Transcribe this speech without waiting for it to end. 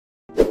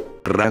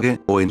rage,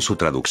 o en su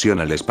traducción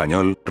al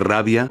español,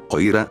 rabia, o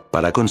ira.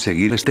 Para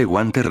conseguir este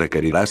guante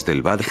requerirás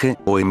del badge,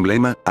 o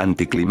emblema,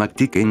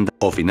 Anticlimactic end,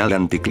 o final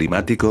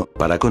anticlimático.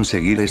 Para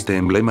conseguir este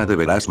emblema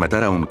deberás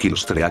matar a un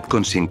killstreak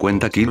con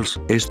 50 kills,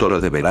 esto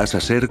lo deberás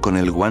hacer con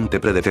el guante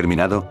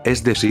predeterminado,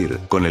 es decir,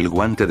 con el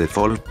guante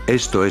default.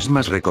 Esto es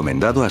más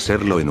recomendado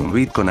hacerlo en un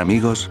beat con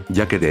amigos,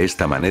 ya que de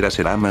esta manera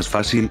será más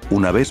fácil.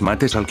 Una vez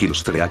mates al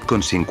killstreak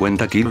con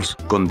 50 kills,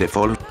 con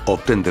default,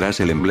 obtendrás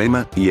el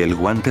emblema, y el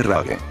guante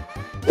rage.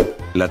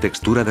 La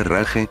textura de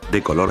rage,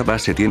 de color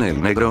base tiene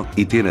el negro,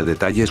 y tiene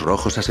detalles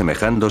rojos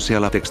asemejándose a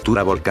la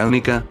textura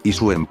volcánica, y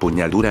su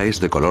empuñadura es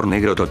de color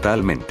negro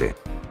totalmente.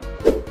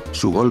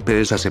 Su golpe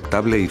es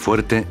aceptable y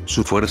fuerte,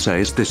 su fuerza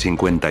es de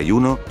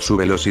 51, su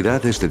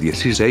velocidad es de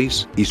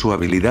 16, y su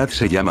habilidad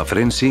se llama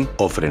Frenzy,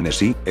 o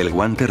frenesí. El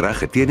guante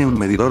rage tiene un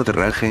medidor de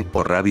rage,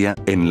 o rabia,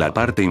 en la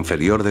parte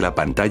inferior de la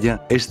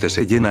pantalla. Este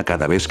se llena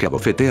cada vez que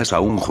abofeteas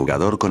a un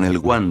jugador con el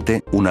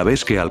guante. Una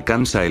vez que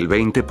alcanza el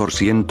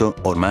 20%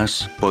 o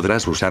más,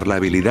 podrás usar la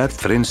habilidad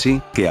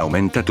Frenzy, que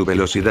aumenta tu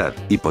velocidad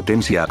y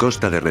potencia a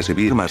costa de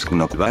recibir más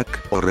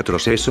knockback o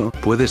retroceso.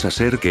 Puedes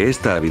hacer que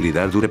esta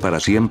habilidad dure para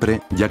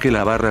siempre, ya que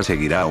la barra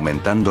seguirá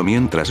aumentando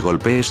mientras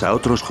golpees a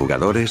otros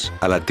jugadores.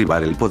 Al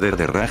activar el poder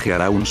de rage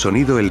hará un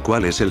sonido, el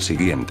cual es el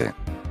siguiente.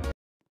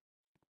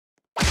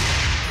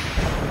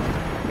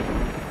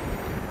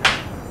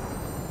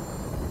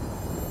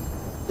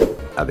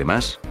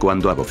 Además,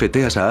 cuando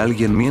abofeteas a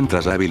alguien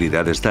mientras la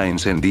habilidad está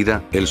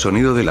encendida, el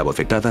sonido de la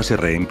bofetada se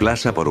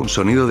reemplaza por un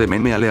sonido de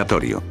meme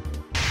aleatorio.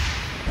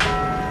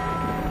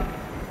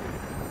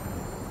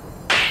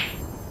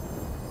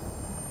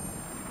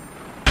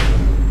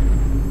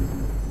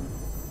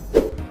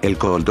 El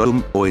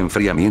cooldown, o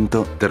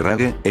enfriamiento, de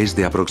rage, es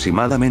de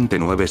aproximadamente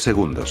 9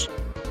 segundos.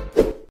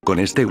 Con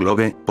este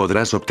globe,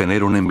 podrás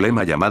obtener un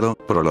emblema llamado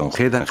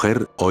Prolonged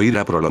Anger, o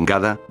ira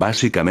prolongada.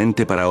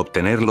 Básicamente para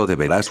obtenerlo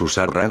deberás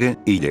usar rage,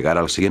 y llegar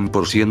al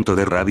 100%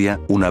 de rabia.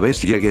 Una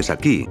vez llegues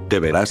aquí,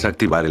 deberás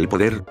activar el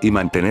poder, y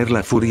mantener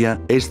la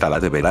furia. Esta la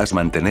deberás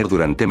mantener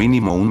durante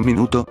mínimo un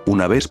minuto.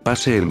 Una vez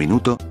pase el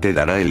minuto, te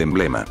dará el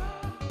emblema.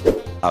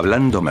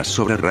 Hablando más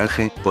sobre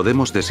rage,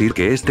 podemos decir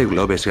que este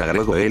globe se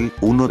agregó el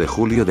 1 de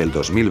julio del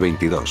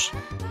 2022.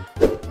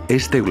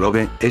 Este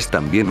globe es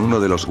también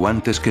uno de los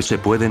guantes que se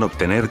pueden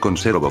obtener con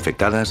 0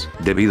 bofetadas,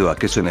 debido a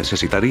que se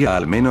necesitaría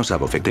al menos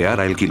abofetear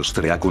a el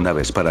killstreak una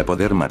vez para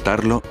poder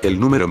matarlo.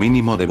 El número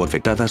mínimo de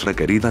bofetadas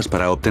requeridas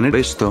para obtener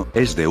esto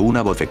es de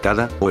una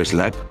bofetada, o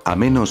slap, a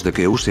menos de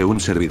que use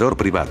un servidor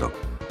privado.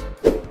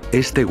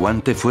 Este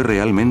guante fue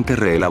realmente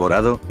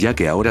reelaborado, ya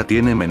que ahora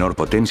tiene menor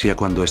potencia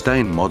cuando está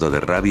en modo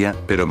de rabia,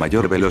 pero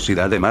mayor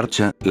velocidad de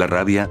marcha. La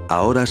rabia,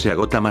 ahora se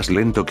agota más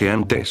lento que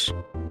antes.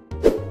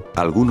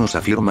 Algunos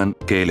afirman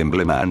que el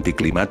emblema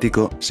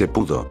anticlimático se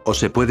pudo o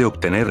se puede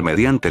obtener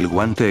mediante el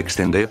guante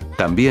Extended.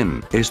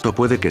 También, esto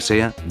puede que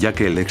sea, ya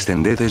que el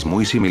Extended es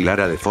muy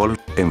similar a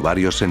Default, en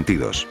varios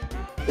sentidos.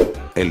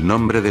 El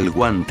nombre del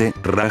guante,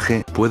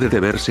 rage, puede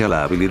deberse a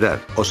la habilidad,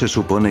 o se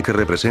supone que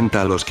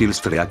representa a los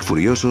killstreak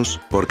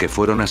furiosos, porque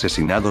fueron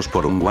asesinados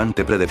por un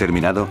guante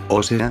predeterminado,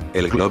 o sea,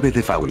 el globe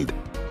default.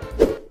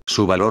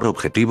 Su valor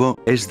objetivo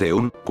es de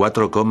un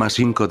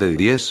 4,5 de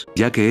 10,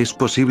 ya que es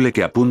posible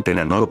que apunten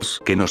a noobs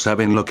que no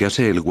saben lo que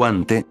hace el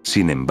guante.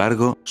 Sin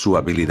embargo, su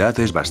habilidad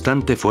es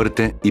bastante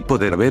fuerte, y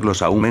poder ver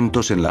los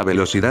aumentos en la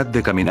velocidad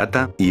de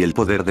caminata, y el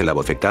poder de la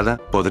bofetada,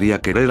 podría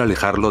querer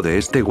alejarlo de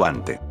este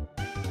guante.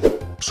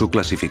 Su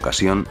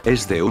clasificación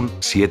es de un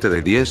 7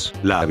 de 10,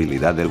 la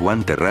habilidad del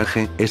guante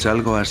rage es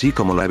algo así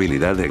como la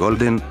habilidad de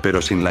Golden,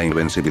 pero sin la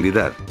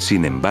invencibilidad.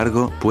 Sin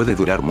embargo, puede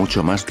durar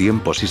mucho más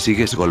tiempo si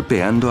sigues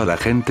golpeando a la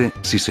gente.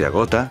 Si se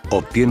agota,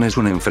 obtienes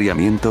un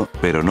enfriamiento,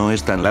 pero no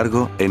es tan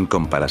largo, en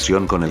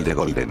comparación con el de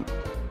Golden.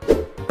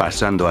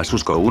 Pasando a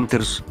sus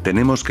counters,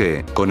 tenemos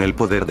que, con el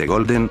poder de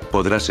Golden,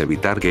 podrás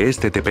evitar que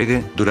este te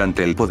pegue.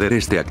 Durante el poder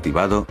esté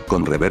activado,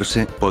 con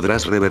reverse,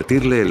 podrás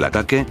revertirle el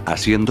ataque,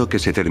 haciendo que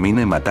se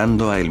termine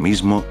matando a él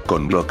mismo.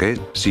 Con bloque,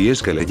 si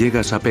es que le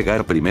llegas a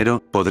pegar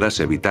primero, podrás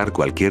evitar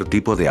cualquier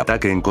tipo de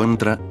ataque en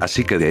contra,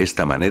 así que de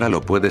esta manera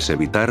lo puedes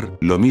evitar.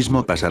 Lo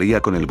mismo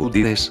pasaría con el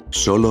Budires,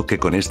 solo que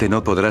con este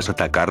no podrás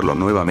atacarlo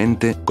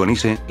nuevamente. Con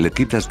ese, le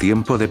quitas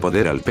tiempo de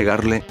poder al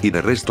pegarle, y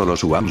de resto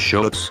los one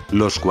shots,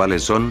 los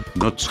cuales son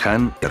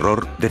Gotchan,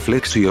 error,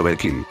 deflex y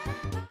overkill.